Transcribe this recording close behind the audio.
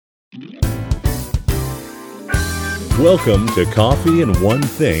Welcome to Coffee and One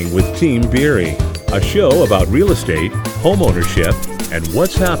Thing with Team Beery, a show about real estate, homeownership, and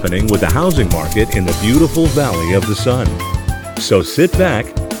what's happening with the housing market in the beautiful Valley of the Sun. So sit back,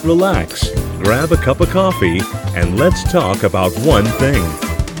 relax, grab a cup of coffee, and let's talk about one thing.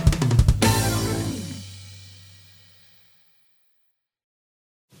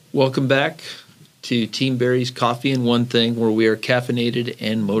 Welcome back to Team Beery's Coffee and One Thing, where we are caffeinated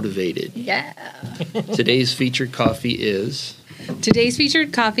and motivated. Yeah. Today's featured coffee is... Today's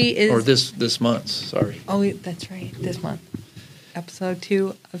featured coffee is... Or this month's, sorry. Oh, that's right, this month. Episode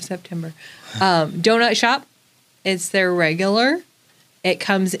 2 of September. Donut Shop. It's their regular. It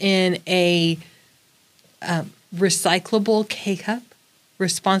comes in a recyclable K-cup,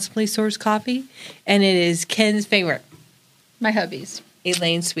 responsibly sourced coffee, and it is Ken's favorite. My hubby's.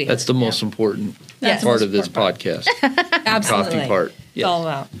 Elaine Sweet. That's the most important Yes. part of this podcast. Absolutely. Coffee part. It's Yes. all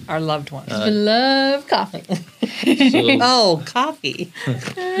about our loved ones. I love coffee. So Oh, coffee.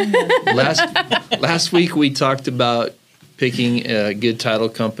 last week we talked about picking a good title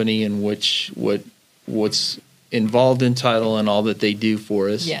company and what's involved in title and all that they do for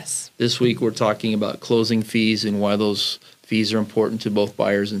us. Yes. This week we're talking about closing fees and why those fees are important to both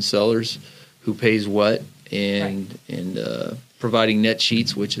buyers and sellers, who pays what, and providing net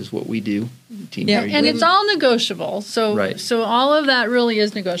sheets, which is what we do. Team Yeah, Beery And does. it's all negotiable. So Right. so all of that really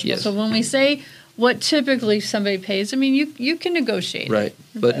is negotiable. Yes. So when we say what typically somebody pays, I mean, you can negotiate. Right,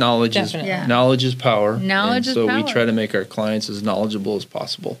 but knowledge Definitely. Yeah. is power. Knowledge is So we power. try to make our clients as knowledgeable as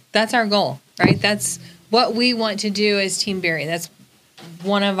possible. That's our goal, right? That's what we want to do as Team Beery. That's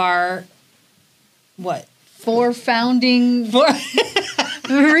one of our, what? 4 founding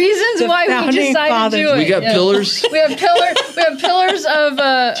reasons why we founding decided fathers. to do it. We got Yeah. pillars. We have pillars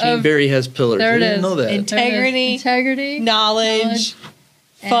of Team Beery has pillars. there I it didn't is. know that. integrity, Knowledge,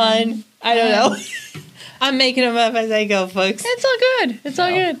 fun. I don't know. I'm making them up as I go, folks. It's all good. It's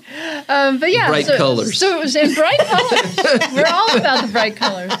all good. But yeah, Bright colors. So and bright colors. We're all about the bright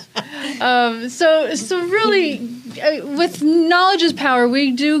colors. So really, with knowledge is power.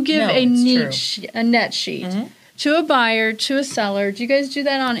 We do give No, a it's true. a net sheet to a buyer, to a seller. Do you guys do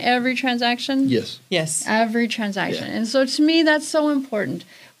that on every transaction? Yes. Yes. Every transaction. Yeah. And so to me, that's so important.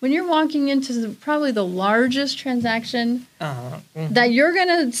 When you're walking into probably the largest transaction that you're going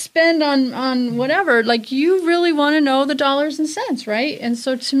to spend on whatever, like you really want to know the dollars and cents, right? And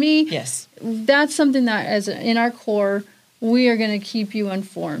so to me, Yes. that's something that as in our core, we are going to keep you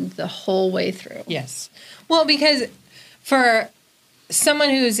informed the whole way through. Yes. Well, because for someone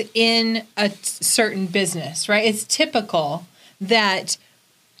who's in a certain business, right, it's typical that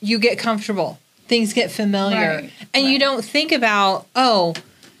you get comfortable, things get familiar, Right, and you right. don't think about,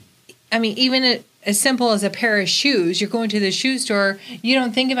 I mean, even as simple as a pair of shoes, you're going to the shoe store, you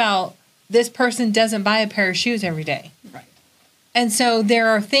don't think about this person doesn't buy a pair of shoes every day. Right. And so there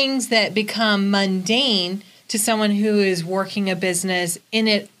are things that become mundane to someone who is working a business in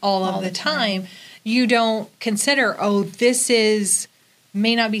it all of the time. You don't consider, this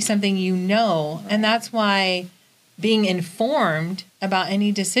may not be something you know. And that's why being informed about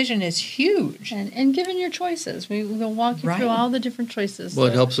any decision is huge. And given your choices, we'll walk you Right. through all the different choices. Well, it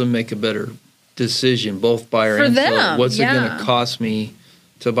that- helps them make a better decision, both buyer For and seller. them, What's it going yeah. to cost me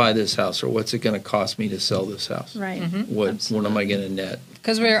to buy this house, or what's it going to cost me to sell this house? Right. What am I going to net?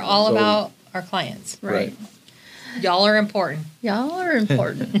 Because we're all So- about our clients. Right. Y'all are important. Y'all are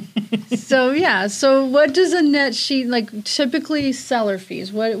important. So what does a net sheet, like typically seller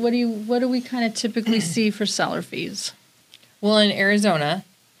fees? What do we kind of typically see for seller fees? Well, in Arizona,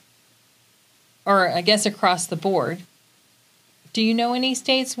 or I guess across the board, do you know any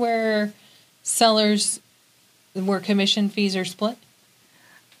states where commission fees are split?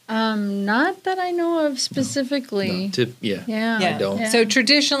 Not that I know of specifically. Yeah. Yeah. I don't. Yeah. So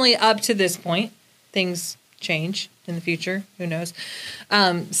traditionally, up to this point, things change in the future. Who knows?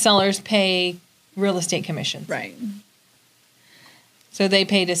 Sellers pay real estate commissions. Right. So they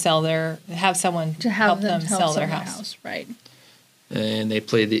pay to have someone To help have them them sell their house. Right. And they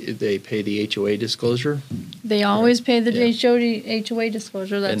pay the HOA disclosure They always pay the Yeah. HOA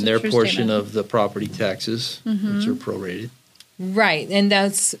disclosure. That's and a their true portion statement. of the property taxes, which are prorated. Right, and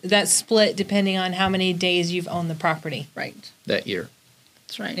that's split depending on how many days you've owned the property Right. that year.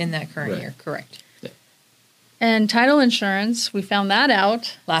 That's right. in that current Right. year. Correct. And title insurance, we found that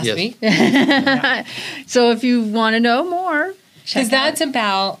out. Last Yes. week. So if you want to know more, Because check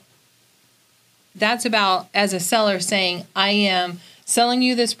out. that's about as a seller saying, I am selling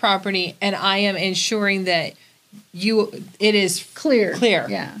you this property and I am ensuring that it is Clear. clear.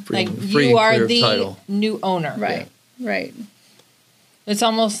 Yeah. Free- Like free you are clear the title. new owner. Right. Right. It's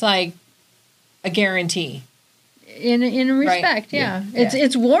almost like a guarantee. In a respect, yeah.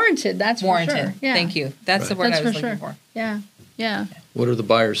 It's warranted. That's Warranted. for sure. Yeah. Thank you. That's the word I was looking for. Yeah. What are the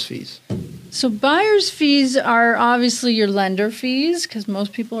buyer's fees? So buyer's fees are obviously your lender fees because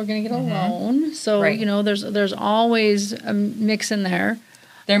most people are going to get a loan. So Right. there's always a mix in there.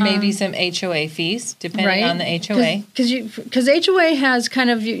 There may be some HOA fees depending on the HOA. Because HOA has kind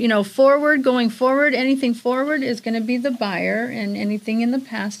of going forward. Anything forward is going to be the buyer, and anything in the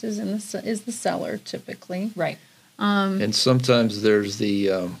past is the seller typically. Right. And sometimes there's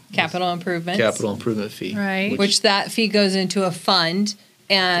the Capital improvements. capital improvement fee. Right. Which that fee goes into a fund,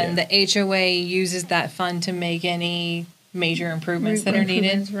 and the HOA uses that fund to make any major improvements that are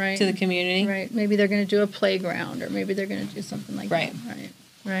needed Improvements, to the community. Right. Maybe they're going to do a playground, or maybe they're going to do something like Right. that.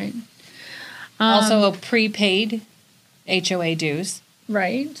 Right. Also, a prepaid HOA dues.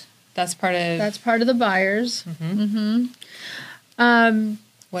 Right. That's part of. That's part of the buyers.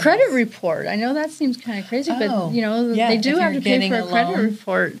 What Credit else? report. I know that seems kind of crazy, Oh, but yeah, they do if have you're to pay getting for a a credit loan.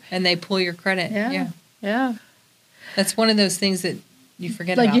 report. And they pull your credit. Yeah. That's one of those things that you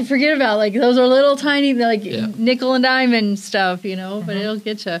forget Like about. you forget about, like those are little tiny, like Yeah. nickel and diamond stuff, but it'll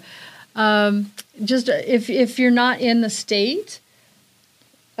get you. Just if you're not in the state,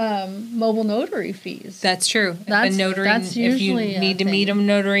 mobile notary fees. That's true. That's- If a notary, that's if you usually a need to meet a thing.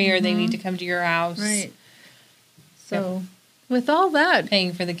 notary or they need to come to your house, Right. So with all that,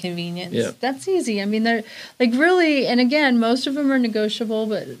 paying for the convenience. Yeah. that's easy. I mean, they're like really, and again, most of them are negotiable,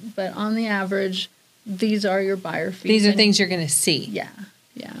 but on the average, these are your buyer fees. These are And- things you're going to see. Yeah.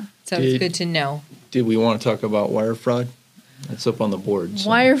 So it's Did- good to know. Did we want to talk about wire fraud? That's up on the board. so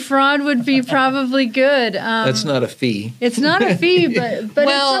Wire fraud would be probably good. That's not a fee. It's not a fee, but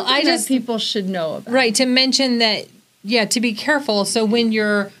Well, it's something that people should know about. Right, to mention that, to be careful. So when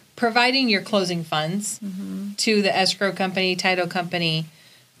you're providing your closing funds to the escrow company, title company,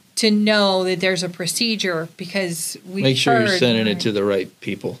 to know that there's a procedure because we Make sure you're heard, sending it to the right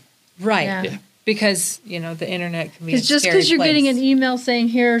people. right, Yeah. because the internet can be a It's just scary because you're getting place. an email saying,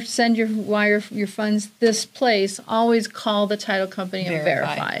 "Here, send your funds this place." Always call the title company and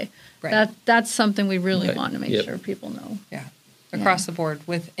Verify. verify. Right. That's something we really Right. want to make Yep. sure people know. across the board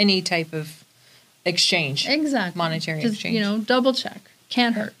with any type of exchange. Exactly. Monetary Just, exchange. double check.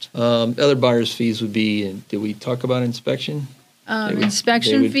 Can't hurt. Other buyer's fees would be, and did we talk about inspection? They would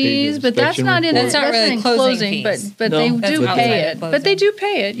Inspection pay the fees, but that's inspection not in report. That's not really in closing but fees. but No, they that's do outside pay of it. closing. But they do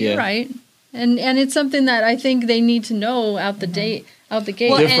pay it. You're Yeah. right. And it's something that I think they need to know out the gate. Well,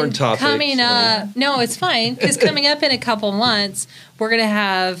 Different and topics, coming right? up, no, it's fine because coming up in a couple months, we're going to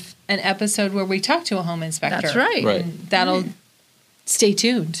have an episode where we talk to a home inspector. That's right. Right. And that'll stay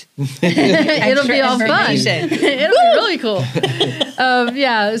tuned. It'll be all fun. information. It'll be really cool.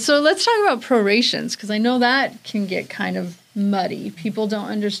 So let's talk about prorations because I know that can get kind of muddy. People don't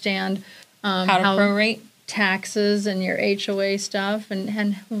understand How to prorate? taxes and your HOA stuff,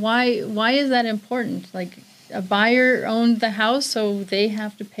 and why is that important? Like a buyer owned the house, so they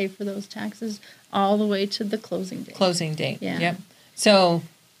have to pay for those taxes all the way to the closing date. Closing date. Yeah. Yep. So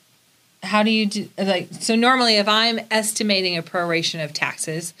how do you do, so normally if I'm estimating a proration of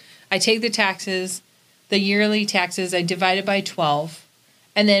taxes, I take the taxes, the yearly taxes, I divide it by 12,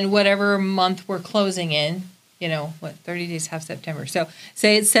 and then whatever month we're closing in, 30 days, half September. So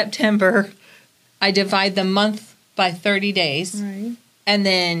say it's September, I divide the month by 30 days. Right. And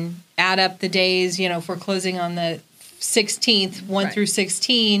then add up the days, if we're closing on the 16th, 1 Right. through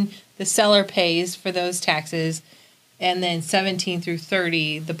 16, the seller pays for those taxes. And then 17 through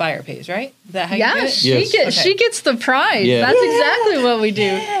 30, the buyer pays, right? Is that how you do Yeah, it? Yes. she gets the prize. Yeah. That's exactly what we do.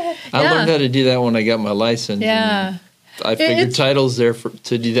 I Yeah. learned how to do that when I got my license. Yeah. and I figured It's- title's there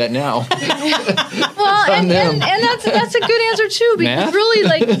to do that now. Well, and them. that's a good answer too, because Math? really,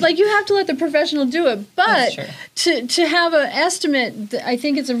 like you have to let the professional do it. But That's true. to have an estimate, I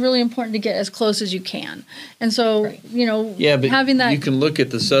think it's really important to get as close as you can. And so, Right. Yeah, but having that you can look at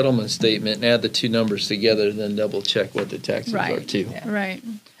the settlement statement and add the two numbers together, then double check what the taxes Right. are too. Yeah. right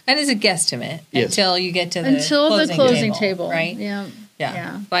And it's a guesstimate Yes. until you get to the until the closing table, right? Yeah,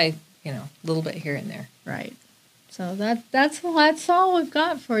 Yeah. By, a little bit here and there. right. So that's all we've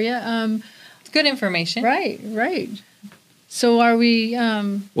got for you. It's good information. Right. So are we?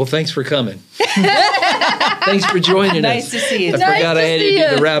 Well, thanks for coming. Thanks for joining Nice us. to see you. I Nice forgot to I had to see do you.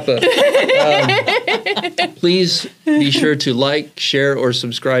 the wrap up. Please be sure to like, share, or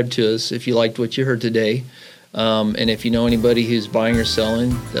subscribe to us if you liked what you heard today. And if you know anybody who's buying or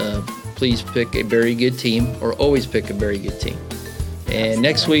selling, please pick a very good team, or always pick a very good team. And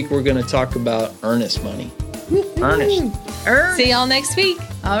next week, we're going to talk about earnest money. Earnest. See y'all next week.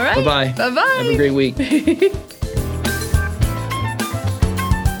 All right. Bye-bye. Bye-bye. Have a great week.